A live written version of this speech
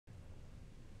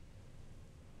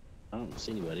don't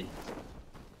see anybody.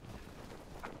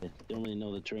 Don't really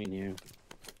know the terrain here.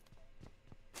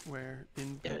 Where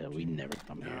in? Yeah, we never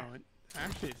come here. No,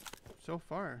 actually, so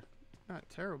far, not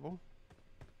terrible.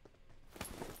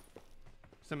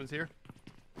 Someone's here.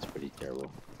 It's pretty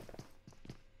terrible.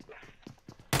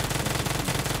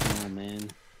 Oh man.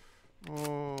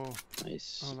 Oh.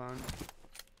 Nice. Hold on.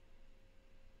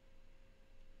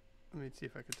 Let me see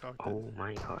if I can talk to. Oh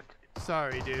my god.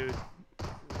 Sorry, dude.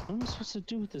 What am I supposed to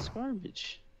do with this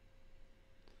garbage?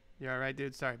 You alright,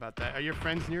 dude? Sorry about that. Are your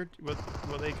friends near?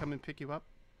 Will they come and pick you up?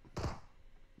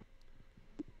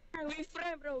 We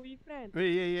friend, bro. We friend.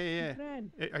 Yeah.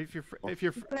 Friend.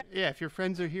 If your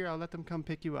friends are here, I'll let them come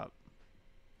pick you up.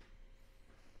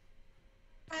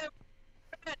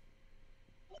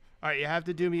 All right, you have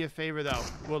to do me a favor though.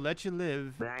 We'll let you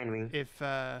live Behind me. if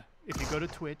you go to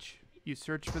Twitch, you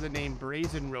search for the name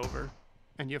Brazen Rover,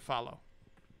 and you follow.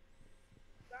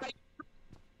 All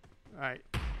right,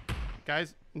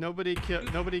 guys. Nobody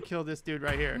kill this dude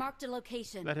right here. Marked a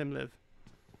location. Let him live.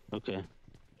 Okay.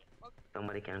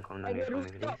 Somebody can come I down here got for me,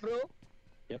 rooftop, please. bro.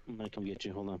 Yep, I'm gonna come get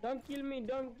you. Hold on. Don't kill me.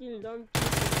 Don't kill.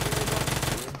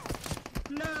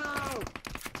 No.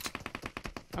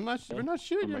 I'm not. We're not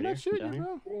shooting. I'm You're right not here. shooting,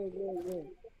 Down bro.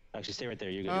 Actually, stay right there.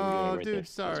 You're good. Oh, right dude, there.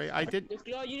 sorry. I did. Just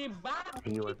you need back.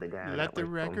 He was the guy. Let that the was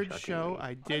record shooting show. me.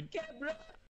 I did. Okay, bro.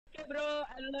 Okay, bro.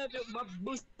 I love you. My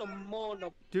boost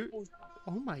mono. Dude.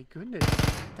 Oh my goodness.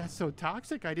 That's so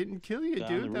toxic. I didn't kill you, Down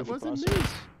dude. the That roof wasn't across me.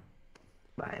 us.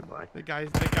 Bye, boy. The guy's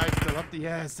still up.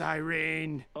 Yes,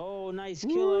 Irene. Oh, nice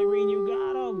kill, Irene. You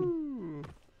got him. Woo.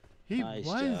 He Nice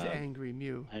was job. angry,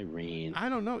 Mew. Irene. I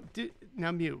don't know.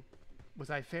 Now, Mew, was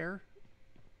I fair?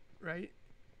 Right?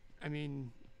 I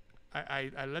mean,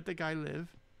 I let the guy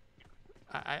live.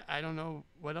 I don't know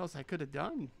what else I could have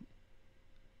done.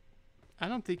 I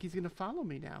don't think he's gonna follow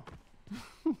me now.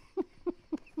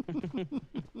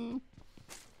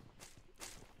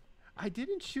 I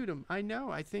didn't shoot him. I know.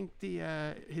 I think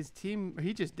his team.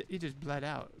 He just bled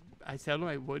out. I told him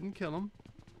I wouldn't kill him,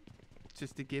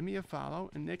 just to give me a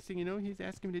follow. And next thing you know, he's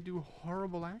asking me to do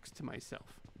horrible acts to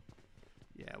myself.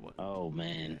 Yeah. Well. Oh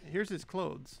man. Here's his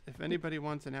clothes. If anybody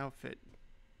wants an outfit,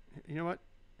 you know what?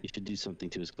 You should do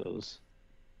something to his clothes.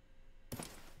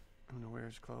 I'm gonna wear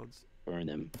his clothes. Burn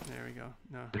them. There we go.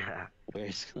 No.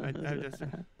 Where's I just.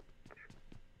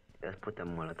 Just put a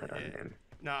Molotov on them.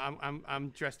 No, I'm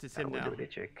dressed as That him would now. do the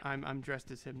trick. I'm dressed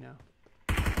as him now.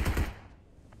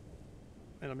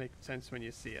 It'll make sense when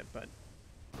you see it, but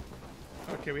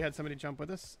okay, we had somebody jump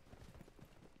with us.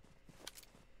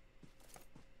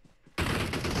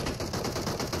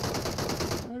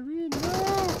 Irene,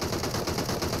 no!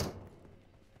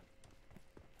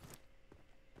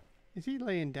 Is he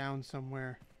laying down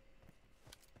somewhere?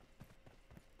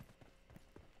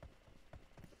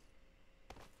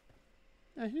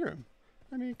 I hear him.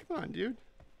 I mean, come on, dude.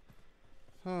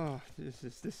 Oh, this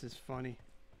is funny.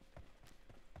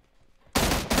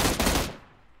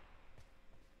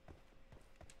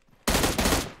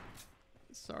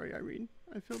 Sorry, Irene.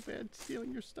 I feel bad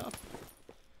stealing your stuff.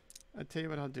 I'll tell you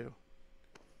what I'll do.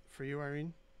 For you,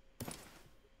 Irene.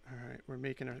 All right,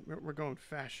 we're going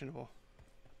fashionable.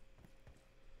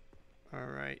 All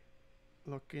right,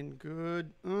 looking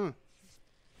good.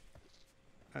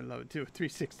 I love it too.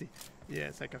 360. Yeah,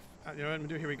 it's like a. You know what I'm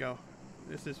gonna do? Here we go.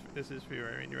 This is for you,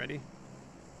 Irene. You ready?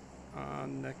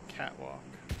 On the catwalk.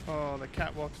 Oh, the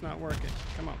catwalk's not working.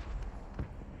 Come on.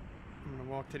 I'm gonna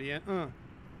walk to the end.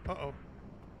 Uh-oh.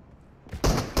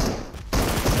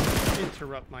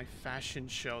 Interrupt my fashion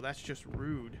show. That's just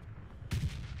rude.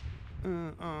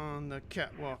 On the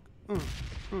catwalk.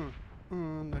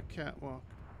 On the catwalk.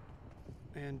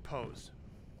 And pose.